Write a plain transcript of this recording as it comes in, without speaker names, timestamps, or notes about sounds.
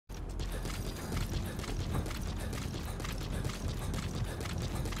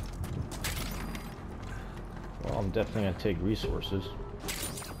I'm definitely gonna take resources.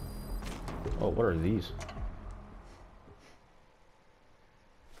 Oh, what are these?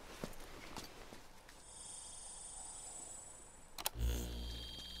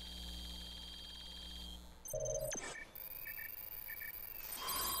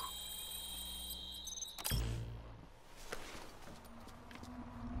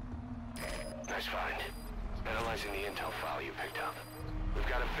 Nice find. Analyzing the intel file you picked up. We've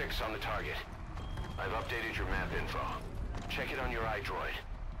got a fix on the target. I've updated your map info. Check it on your iDroid.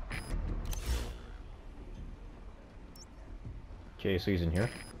 Okay, so he's in here.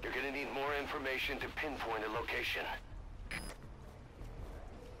 You're gonna need more information to pinpoint a location.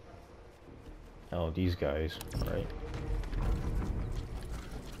 Oh, these guys, right?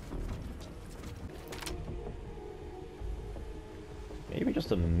 Maybe just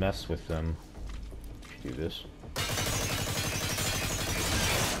to mess with them. Do this.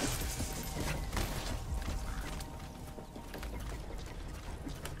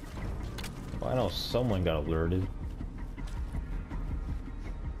 Well, I know someone got alerted.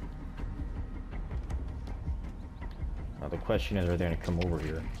 Now the question is, are they gonna come over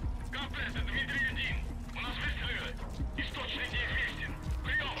here?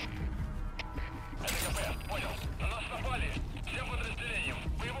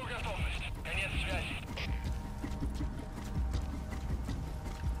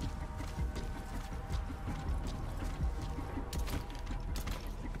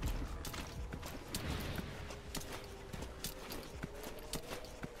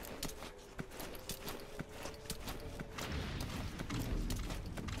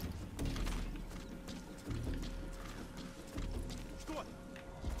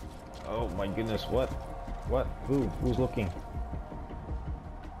 Oh my goodness, what? What? Who's looking?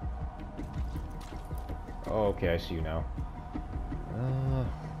 Oh, okay, I see you now.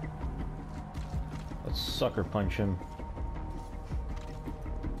 Let's sucker punch him.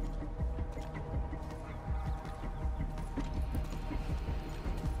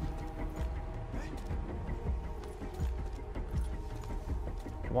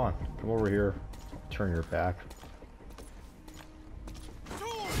 Come on, come over here. Turn your back.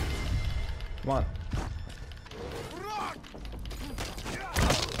 Come on.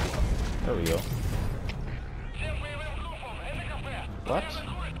 There we go. What?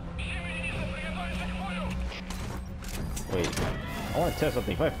 Wait. I want to test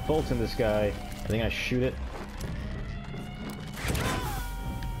something. If I bolt in this guy, I think I shoot it.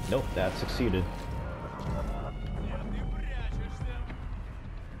 Nope, that succeeded.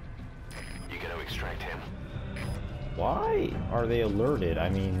 You gotta extract him. Why are they alerted?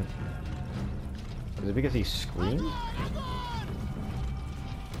 I mean... Is it because he screamed?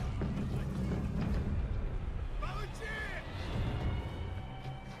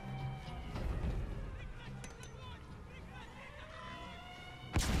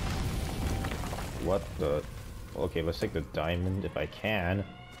 What the... Okay, let's take the diamond if I can.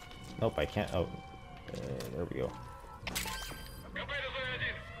 Nope, I can't. Oh, there we go.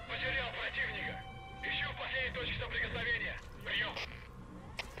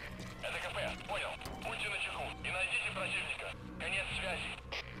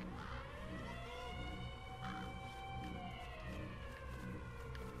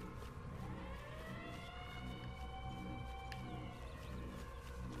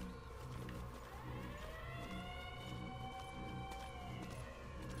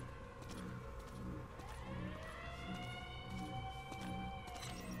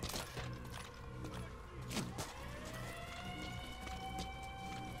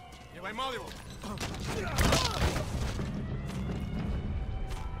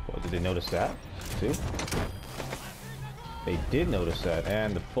 Well, did they notice that too? They did notice that,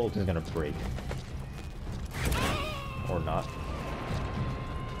 and the bolt is gonna break. Or not.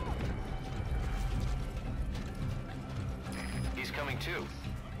 He's coming too.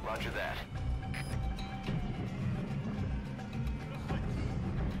 Roger that.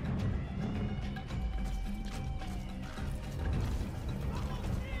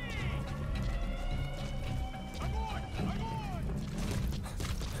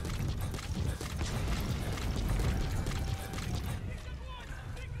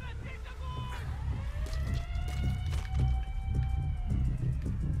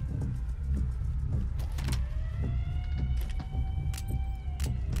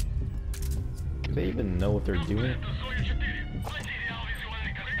 Do they even know what they're doing?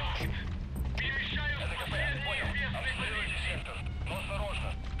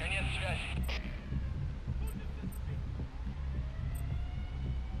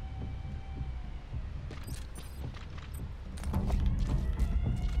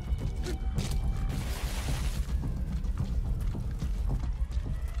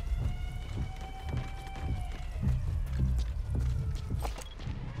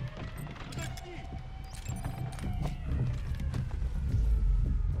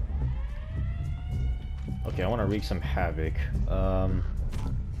 Okay, I want to wreak some havoc. Let's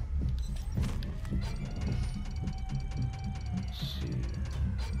see.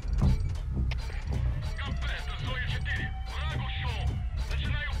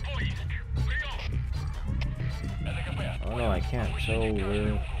 Oh no, I can't tell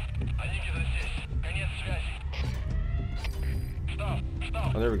where.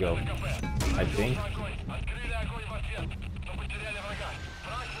 Oh, there we go. I think.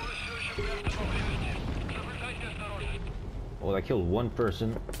 Well, I killed one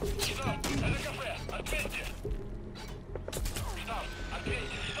person.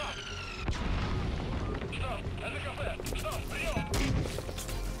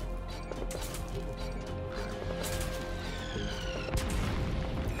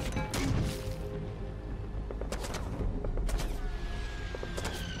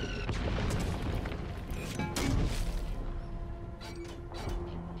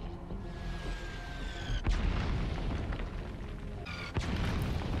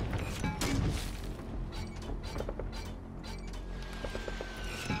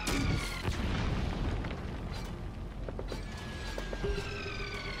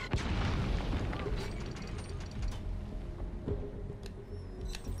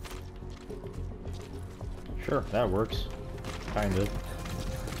 Sure, that works. Kind of.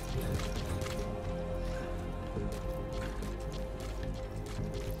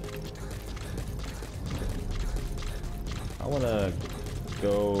 I want to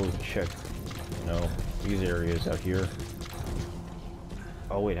go check, you know, these areas out here.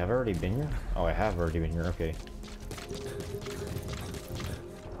 Oh wait, have I already been here? Oh, I have already been here, okay.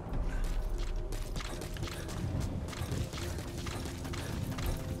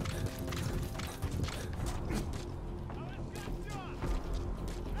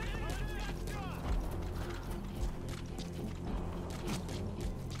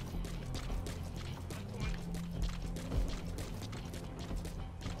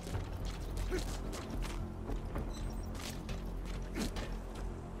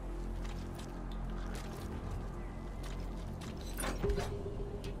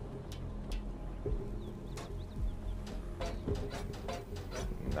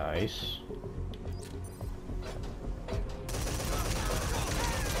 Nice.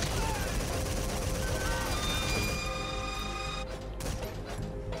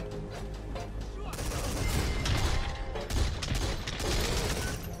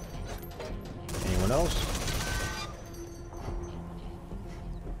 Anyone else?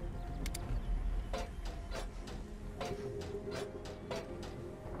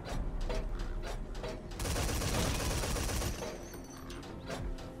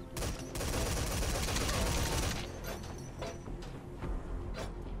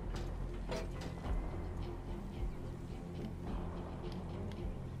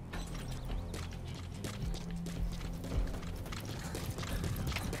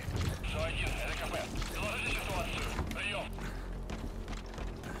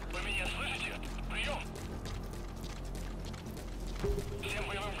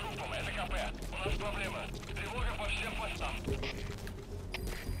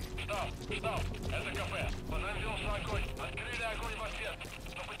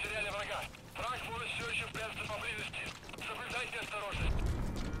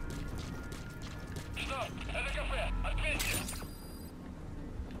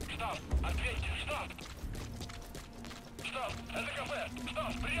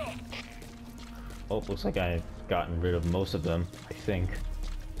 Oh, looks like I've gotten rid of most of them, I think.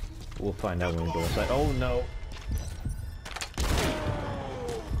 We'll find out when we go inside. Oh no!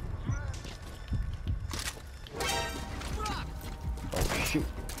 Oh shoot!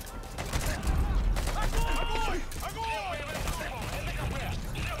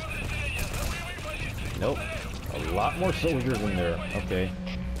 Nope. A lot more soldiers in there. Okay.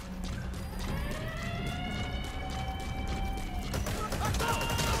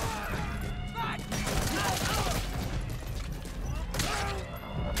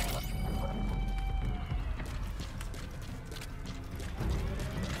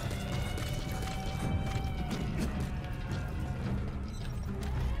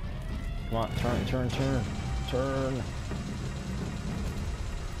 Come on, turn.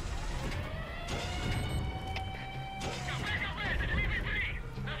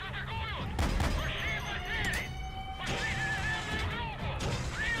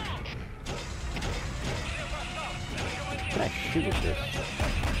 Can I shoot at this?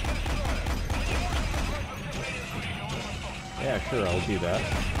 Yeah, sure, I'll do that.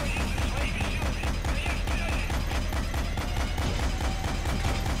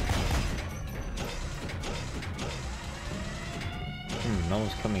 No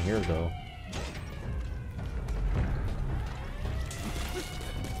one's coming here though.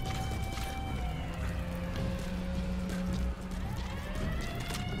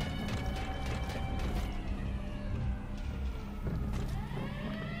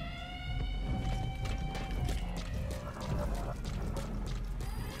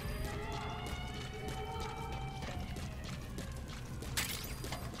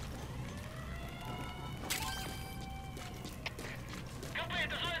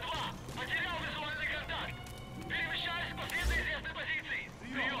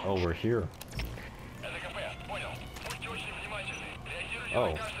 Oh, we're here.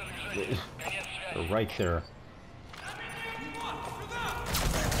 Oh, they're right there.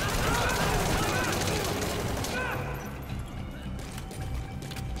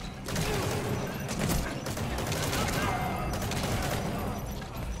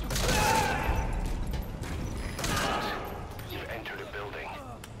 You've entered a building.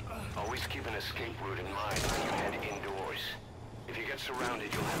 Always keep an escape route in mind when you head indoors. If you get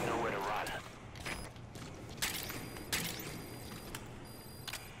surrounded, you'll have nowhere to run.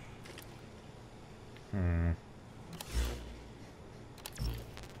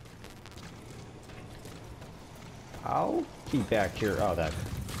 I'll be back here. Oh, that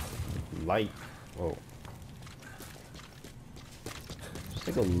light. Whoa. Just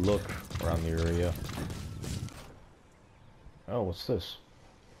take a look around the area. Oh, what's this?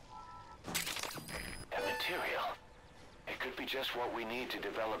 That material. It could be just what we need to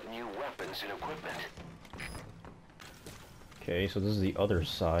develop new weapons and equipment. Okay, so this is the other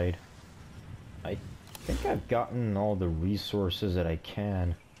side. I think I've gotten all the resources that I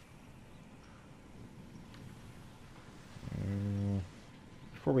can.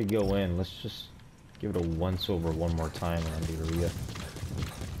 Before we go in, let's just give it a once-over one more time around the area.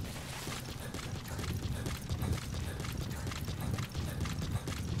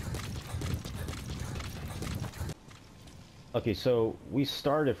 Okay, so we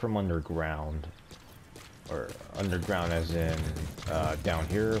started from underground. Or underground as in down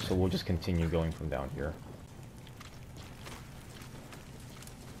here, so we'll just continue going from down here.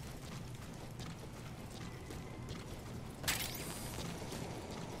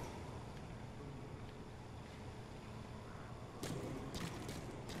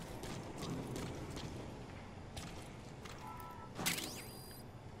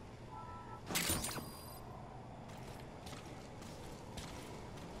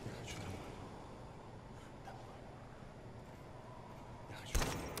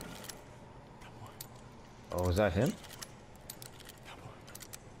 Oh, is that him?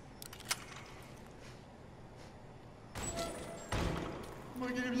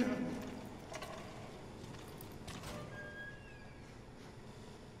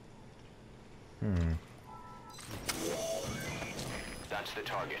 That's the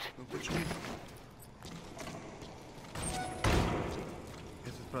target.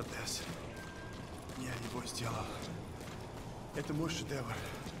 Этот протез. Я его сделал. Это мой шедевр.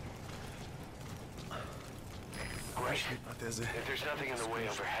 Great. Протезы. If there's nothing in the way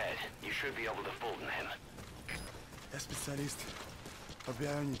overhead, you should be able to Fulton him. Я специалист по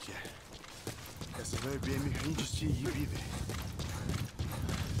бионике. Я создаю биомеханические гибриды.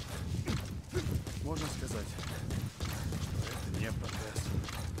 Можно сказать, что это не протез,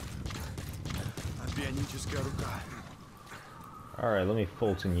 а бионическая рука. Alright, let me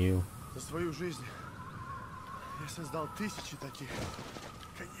Fulton you. За свою жизнь я создал тысячи таких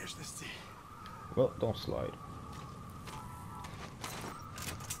конечностей. Well, don't slide.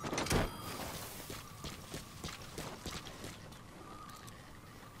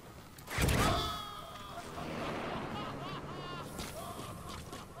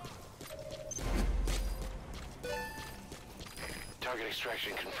 Target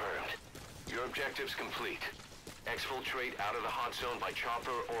extraction confirmed. Your objective's complete. Exfiltrate out of the hot zone by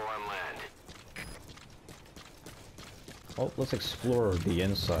chopper or on land. Well, let's explore the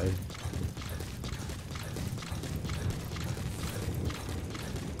inside.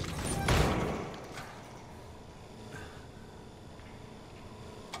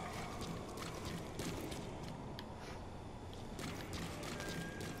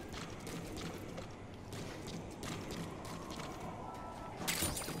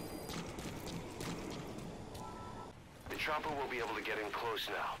 The chopper will be able to get in close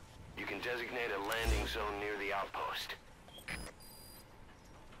now. You can designate a landing zone near the outpost.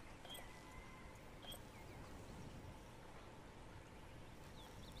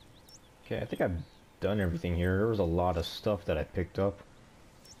 Okay, I think I've done everything here. There was a lot of stuff that I picked up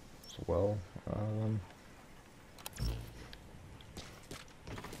as well.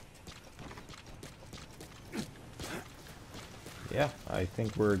 Yeah, I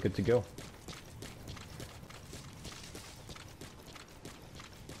think we're good to go.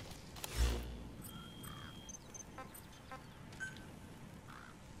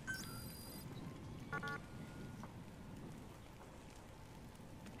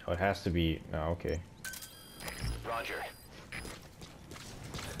 Oh, it has to be... Oh, okay. Roger.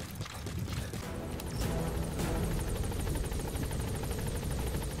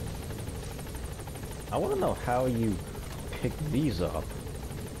 I want to know how you pick these up.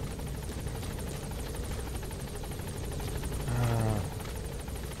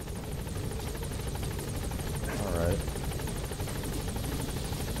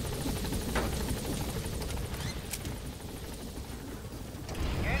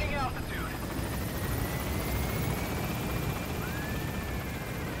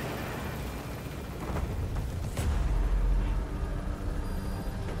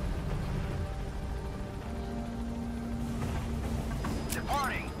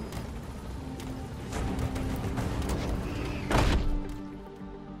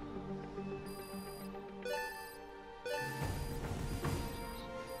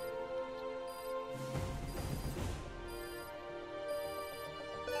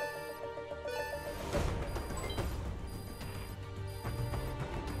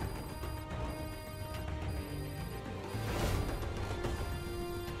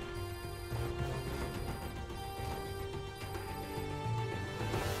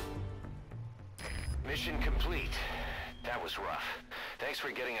 Mission complete. That was rough. Thanks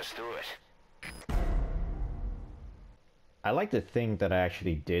for getting us through it. I like to think that I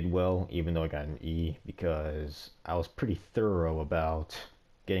actually did well, even though I got an E, because I was pretty thorough about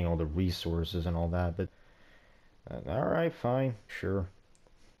getting all the resources and all that, but alright, fine, sure.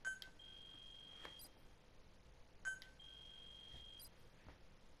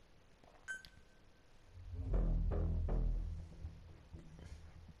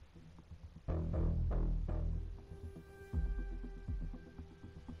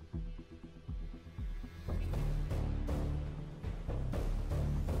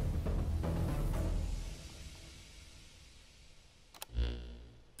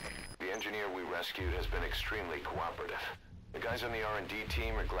 The engineer we rescued has been extremely cooperative. The guys on the R&D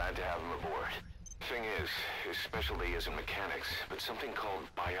team are glad to have him aboard. Thing is, his specialty isn't mechanics, but something called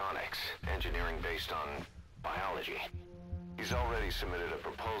bionics, engineering based on biology. He's already submitted a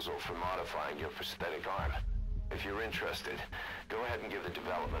proposal for modifying your prosthetic arm. If you're interested, go ahead and give the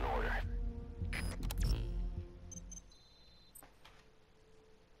development order.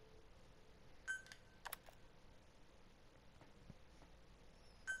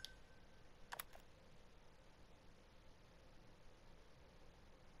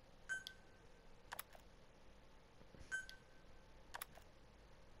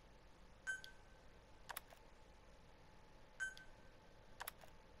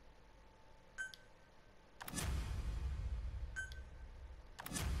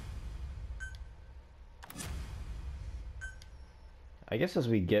 I guess as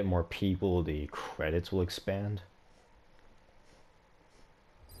we get more people, the credits will expand.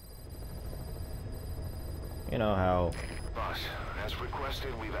 You know how... Boss, as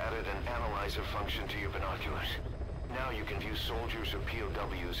requested, we've added an analyzer function to your binoculars. Now you can view soldiers or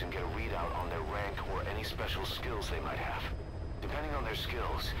POWs and get a readout on their rank or any special skills they might have. Depending on their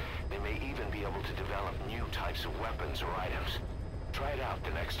skills, they may even be able to develop new types of weapons or items. Try it out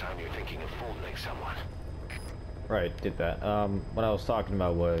the next time you're thinking of folding someone. Right, did that. What I was talking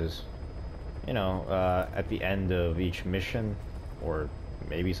about was, you know, at the end of each mission, or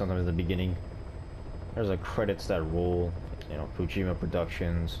maybe sometimes at the beginning, there's a credits that roll, you know, Kojima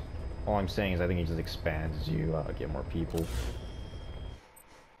Productions. All I'm saying is I think it just expands as you get more people.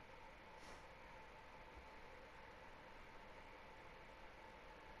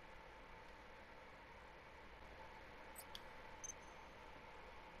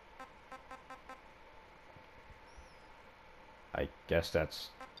 I guess that's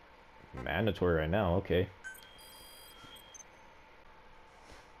mandatory right now, okay.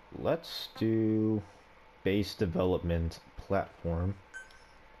 Let's do base development platform.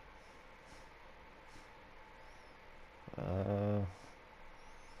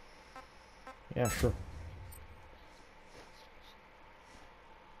 Yeah, sure.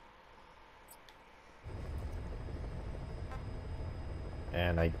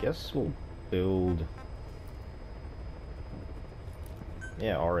 And I guess we'll build...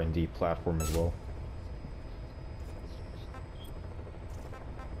 yeah, R&D platform as well.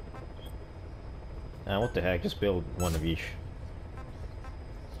 What the heck, just build one of each.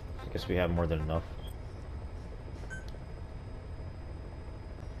 I guess we have more than enough.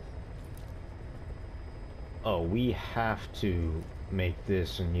 Oh, we have to make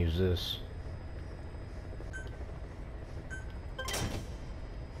this and use this.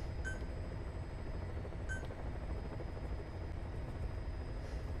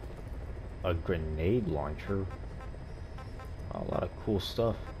 A grenade launcher. A lot of cool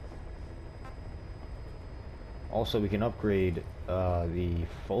stuff. Also, we can upgrade the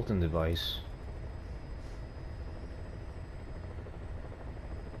Fulton device.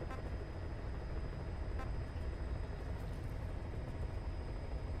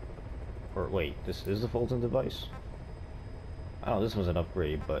 Or wait, this is the Fulton device? Oh, this was an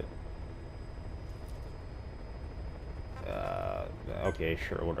upgrade, but... okay,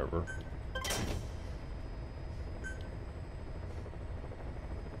 sure, whatever.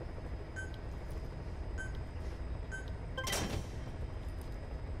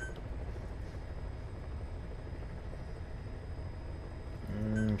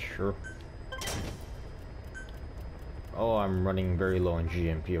 Sure. Oh, I'm running very low on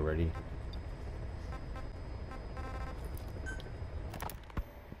GMP already.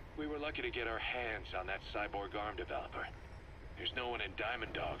 We were lucky to get our hands on that cyborg arm developer. There's no one in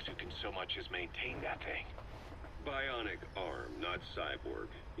Diamond Dogs who can so much as maintain that thing. Bionic arm, not cyborg,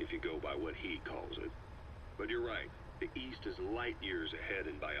 if you go by what he calls it. But you're right, the East is light years ahead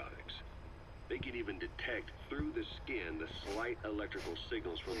in bionics. They can even detect through the skin the slight electrical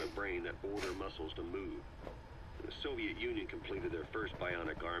signals from the brain that order muscles to move. The Soviet Union completed their first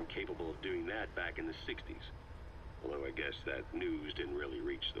bionic arm capable of doing that back in the 60s. Although I guess that news didn't really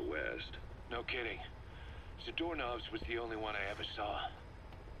reach the West. No kidding. Zadorov's was the only one I ever saw.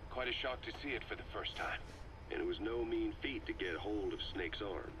 Quite a shock to see it for the first time. And it was no mean feat to get hold of Snake's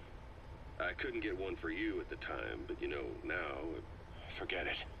arm. I couldn't get one for you at the time, but you know, now... Forget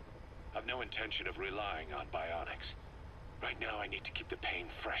it. I've no intention of relying on bionics. Right now I need to keep the pain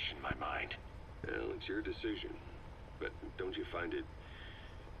fresh in my mind. Well, it's your decision. But don't you find it...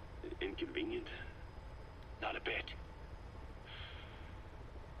 inconvenient? Not a bit.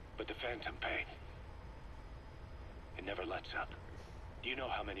 But the phantom pain... it never lets up. Do you know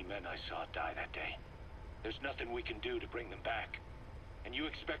how many men I saw die that day? There's nothing we can do to bring them back. And you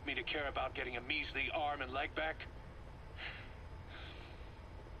expect me to care about getting a measly arm and leg back?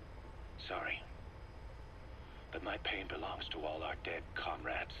 Sorry. But my pain belongs to all our dead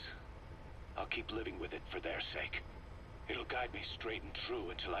comrades. I'll keep living with it for their sake. It'll guide me straight and true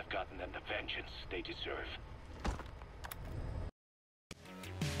until I've gotten them the vengeance they deserve.